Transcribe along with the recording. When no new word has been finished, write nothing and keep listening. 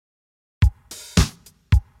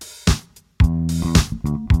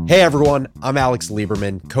Hey everyone, I'm Alex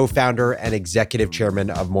Lieberman, co-founder and executive chairman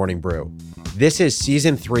of Morning Brew. This is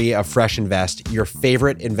season 3 of Fresh Invest, your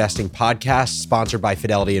favorite investing podcast, sponsored by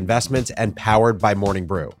Fidelity Investments and powered by Morning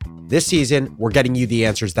Brew. This season, we're getting you the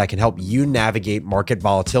answers that can help you navigate market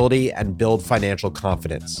volatility and build financial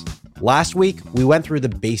confidence. Last week, we went through the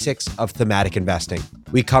basics of thematic investing.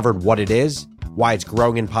 We covered what it is, why it's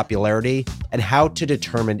growing in popularity, and how to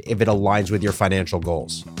determine if it aligns with your financial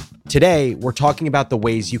goals. Today, we're talking about the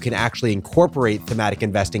ways you can actually incorporate thematic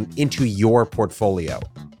investing into your portfolio.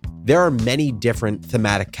 There are many different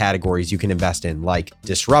thematic categories you can invest in, like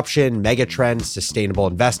disruption, megatrends, sustainable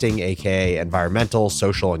investing, aka environmental,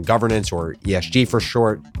 social, and governance, or ESG for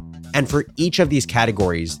short. And for each of these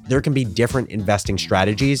categories, there can be different investing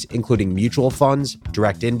strategies, including mutual funds,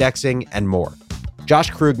 direct indexing, and more.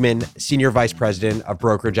 Josh Krugman, Senior Vice President of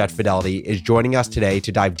Brokerage at Fidelity, is joining us today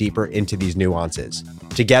to dive deeper into these nuances.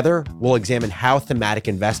 Together, we'll examine how thematic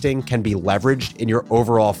investing can be leveraged in your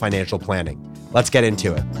overall financial planning. Let's get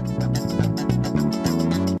into it.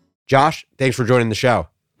 Josh, thanks for joining the show.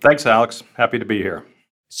 Thanks, Alex. Happy to be here.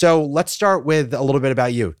 So let's start with a little bit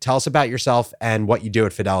about you. Tell us about yourself and what you do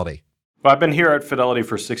at Fidelity. Well, I've been here at Fidelity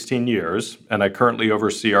for 16 years, and I currently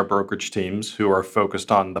oversee our brokerage teams who are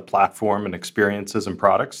focused on the platform and experiences and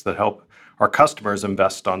products that help our customers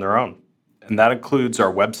invest on their own. And that includes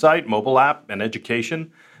our website, mobile app, and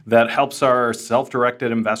education that helps our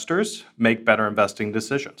self-directed investors make better investing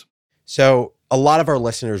decisions. So a lot of our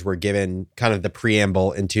listeners were given kind of the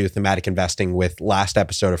preamble into thematic investing with last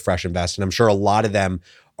episode of Fresh Invest, and I'm sure a lot of them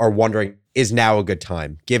are wondering, is now a good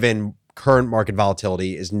time? Given current market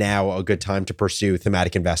volatility, is now a good time to pursue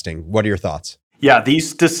thematic investing? What are your thoughts? Yeah,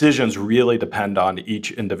 these decisions really depend on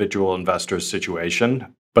each individual investor's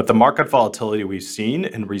situation, but the market volatility we've seen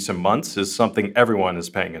in recent months is something everyone is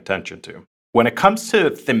paying attention to. When it comes to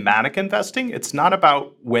thematic investing, it's not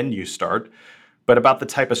about when you start, but about the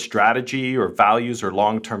type of strategy or values or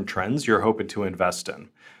long-term trends you're hoping to invest in.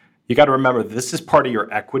 You got to remember, this is part of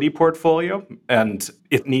your equity portfolio, and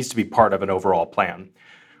it needs to be part of an overall plan.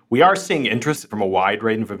 We are seeing interest from a wide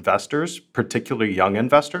range of investors, particularly young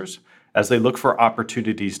investors, as they look for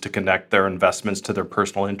opportunities to connect their investments to their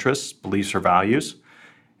personal interests, beliefs, or values.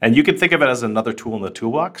 And you can think of it as another tool in the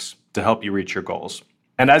toolbox to help you reach your goals.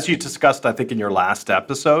 And as you discussed, I think in your last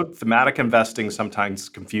episode, thematic investing is sometimes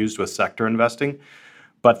confused with sector investing,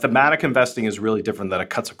 but thematic investing is really different than it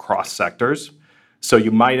cuts across sectors. So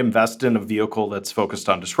you might invest in a vehicle that's focused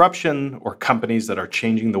on disruption or companies that are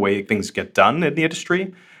changing the way things get done in the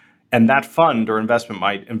industry. And that fund or investment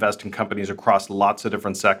might invest in companies across lots of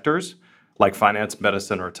different sectors, like finance,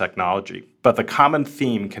 medicine, or technology. But the common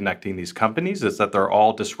theme connecting these companies is that they're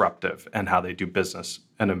all disruptive in how they do business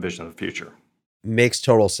and envision the future. Makes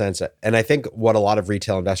total sense. And I think what a lot of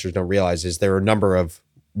retail investors don't realize is there are a number of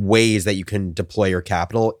ways that you can deploy your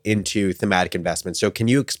capital into thematic investments. So can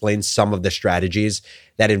you explain some of the strategies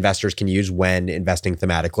that investors can use when investing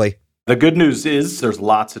thematically? The good news is there's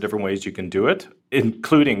lots of different ways you can do it,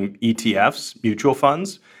 including ETFs, mutual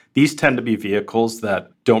funds. These tend to be vehicles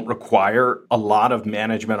that don't require a lot of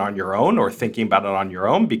management on your own or thinking about it on your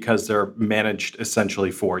own because they're managed essentially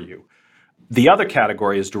for you. The other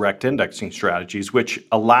category is direct indexing strategies, which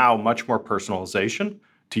allow much more personalization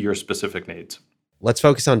to your specific needs. Let's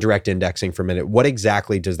focus on direct indexing for a minute. What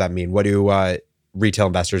exactly does that mean? What do retail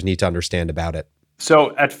investors need to understand about it?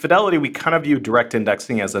 So at Fidelity, we kind of view direct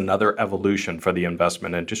indexing as another evolution for the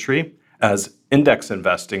investment industry as index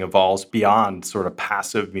investing evolves beyond sort of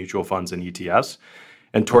passive mutual funds and ETFs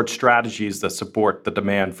and towards strategies that support the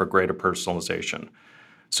demand for greater personalization.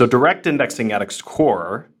 So direct indexing at its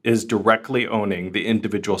core is directly owning the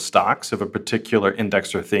individual stocks of a particular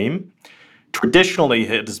index or theme. Traditionally,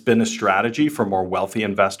 it has been a strategy for more wealthy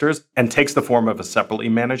investors and takes the form of a separately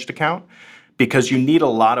managed account because you need a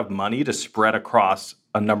lot of money to spread across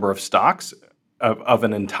a number of stocks of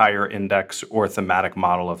an entire index or thematic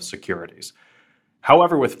model of securities.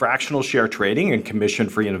 However, with fractional share trading and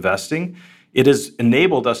commission-free investing, it has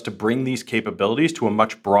enabled us to bring these capabilities to a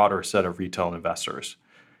much broader set of retail investors.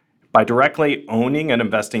 By directly owning and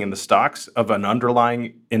investing in the stocks of an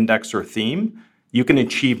underlying index or theme, you can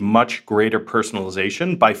achieve much greater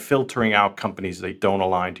personalization by filtering out companies that don't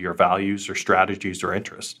align to your values or strategies or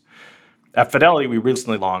interests. At Fidelity, we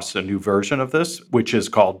recently launched a new version of this, which is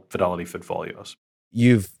called Fidelity Fitfolios.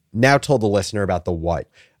 You've now told the listener about the what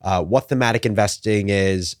thematic investing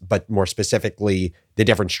is, but more specifically, the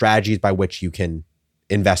different strategies by which you can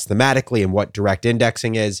invest thematically and what direct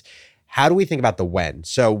indexing is. How do we think about the when?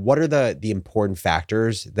 So what are the important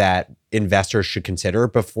factors that investors should consider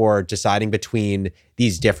before deciding between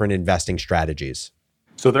these different investing strategies?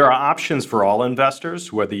 So there are options for all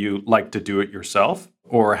investors, whether you like to do it yourself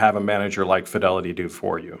or have a manager like Fidelity do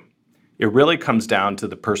for you. It really comes down to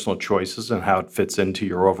the personal choices and how it fits into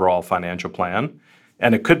your overall financial plan,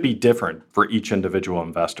 and it could be different for each individual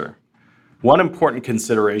investor. One important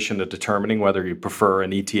consideration to determining whether you prefer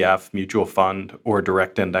an ETF, mutual fund, or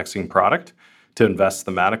direct indexing product to invest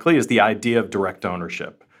thematically is the idea of direct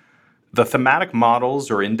ownership. The thematic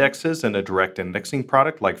models or indexes in a direct indexing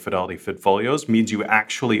product like Fidelity Fitfolios means you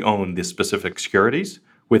actually own the specific securities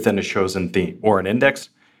within a chosen theme or an index,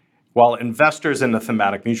 while investors in the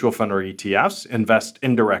thematic mutual fund or ETFs invest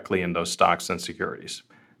indirectly in those stocks and securities.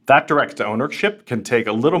 That direct ownership can take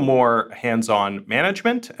a little more hands-on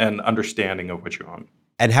management and understanding of what you own.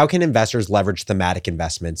 And how can investors leverage thematic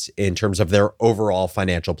investments in terms of their overall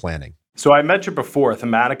financial planning? So I mentioned before,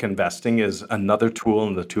 thematic investing is another tool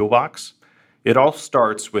in the toolbox. It all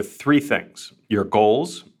starts with three things: your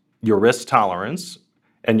goals, your risk tolerance,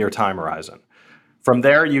 and your time horizon. From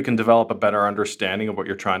there, you can develop a better understanding of what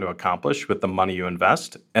you're trying to accomplish with the money you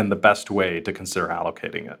invest and the best way to consider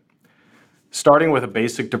allocating it. Starting with a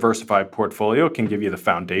basic diversified portfolio can give you the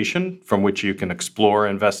foundation from which you can explore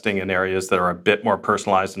investing in areas that are a bit more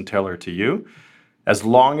personalized and tailored to you. As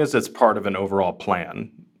long as it's part of an overall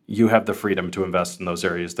plan, you have the freedom to invest in those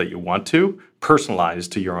areas that you want to,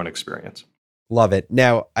 personalized to your own experience. Love it.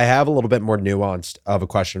 Now, I have a little bit more nuanced of a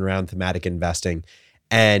question around thematic investing.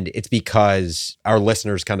 And it's because our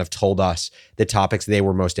listeners kind of told us the topics they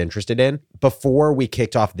were most interested in. Before we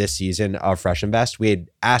kicked off this season of Fresh Invest, we had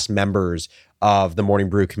asked members of the Morning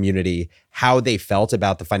Brew community how they felt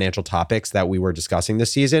about the financial topics that we were discussing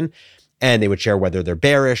this season. And they would share whether they're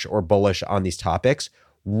bearish or bullish on these topics.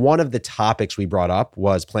 One of the topics we brought up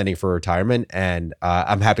was planning for retirement. And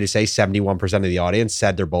I'm happy to say 71% of the audience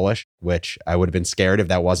said they're bullish, which I would have been scared if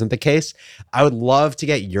that wasn't the case. I would love to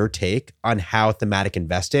get your take on how thematic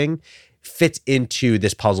investing fits into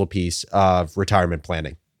this puzzle piece of retirement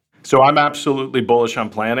planning. So I'm absolutely bullish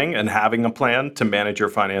on planning and having a plan to manage your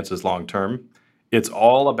finances long term. It's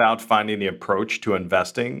all about finding the approach to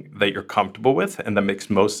investing that you're comfortable with and that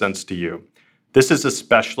makes most sense to you. This is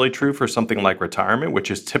especially true for something like retirement, which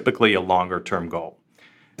is typically a longer-term goal.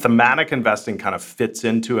 Thematic investing kind of fits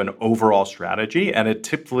into an overall strategy, and it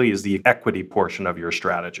typically is the equity portion of your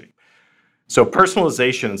strategy. So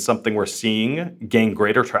personalization is something we're seeing gain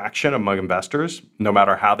greater traction among investors, no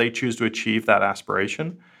matter how they choose to achieve that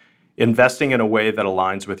aspiration. Investing in a way that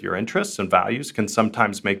aligns with your interests and values can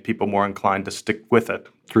sometimes make people more inclined to stick with it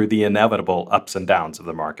through the inevitable ups and downs of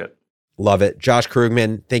the market. Love it. Josh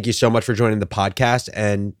Krugman, thank you so much for joining the podcast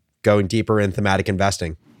and going deeper in thematic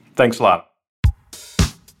investing. Thanks a lot.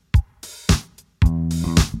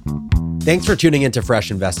 Thanks for tuning into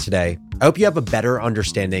Fresh Invest today. I hope you have a better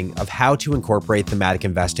understanding of how to incorporate thematic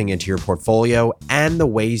investing into your portfolio and the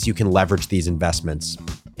ways you can leverage these investments.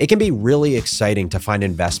 It can be really exciting to find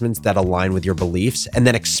investments that align with your beliefs and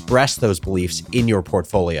then express those beliefs in your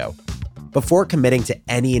portfolio. Before committing to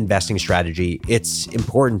any investing strategy, it's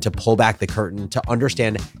important to pull back the curtain to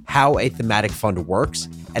understand how a thematic fund works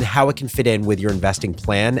and how it can fit in with your investing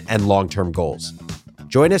plan and long-term goals.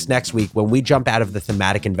 Join us next week when we jump out of the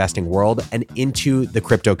thematic investing world and into the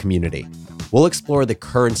crypto community. We'll explore the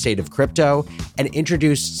current state of crypto and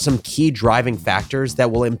introduce some key driving factors that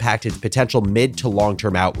will impact its potential mid to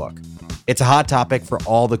long-term outlook. It's a hot topic for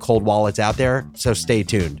all the cold wallets out there, so stay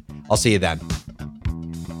tuned. I'll see you then.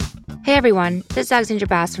 Hey everyone, this is Alexandra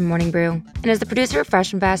Bass from Morning Brew. And as the producer of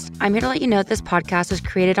Fresh Invest, I'm here to let you know that this podcast was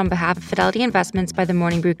created on behalf of Fidelity Investments by the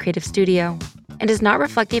Morning Brew Creative Studio and does not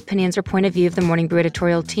reflect the opinions or point of view of the Morning Brew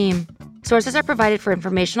editorial team. Sources are provided for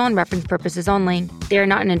informational and reference purposes only. They are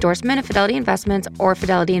not an endorsement of Fidelity Investments or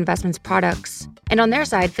Fidelity Investments products. And on their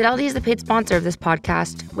side, Fidelity is the paid sponsor of this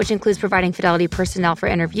podcast, which includes providing Fidelity personnel for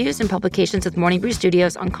interviews and publications with Morning Brew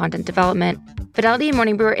Studios on content development. Fidelity and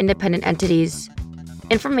Morning Brew are independent entities.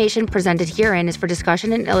 Information presented herein is for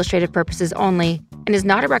discussion and illustrative purposes only and is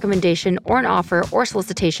not a recommendation or an offer or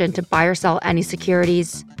solicitation to buy or sell any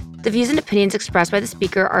securities. The views and opinions expressed by the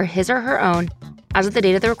speaker are his or her own as of the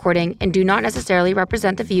date of the recording and do not necessarily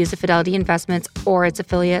represent the views of Fidelity Investments or its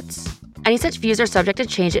affiliates. Any such views are subject to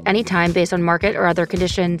change at any time based on market or other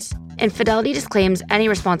conditions, and Fidelity disclaims any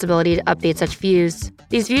responsibility to update such views.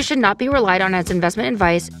 These views should not be relied on as investment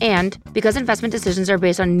advice and, because investment decisions are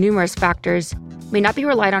based on numerous factors, may not be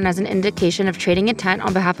relied on as an indication of trading intent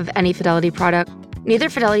on behalf of any Fidelity product. Neither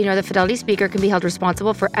Fidelity nor the Fidelity speaker can be held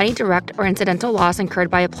responsible for any direct or incidental loss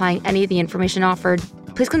incurred by applying any of the information offered.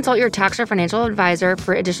 Please consult your tax or financial advisor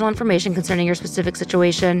for additional information concerning your specific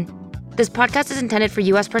situation. This podcast is intended for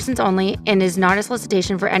U.S. persons only and is not a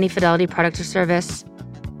solicitation for any Fidelity product or service.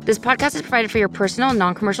 This podcast is provided for your personal,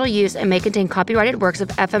 non-commercial use and may contain copyrighted works of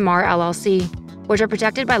FMR LLC, which are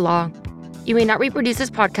protected by law. You may not reproduce this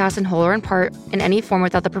podcast in whole or in part in any form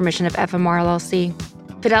without the permission of FMR LLC.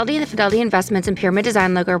 Fidelity and the Fidelity Investments and Pyramid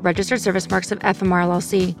Design logo are registered service marks of FMR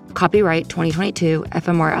LLC. Copyright 2022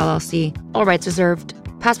 FMR LLC. All rights reserved.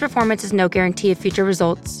 Past performance is no guarantee of future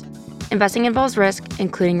results. Investing involves risk,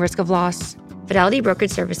 including risk of loss. Fidelity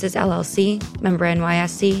Brokerage Services, LLC, member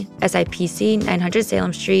NYSE, SIPC 900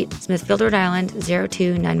 Salem Street, Smithfield, Rhode Island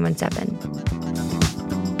 02917.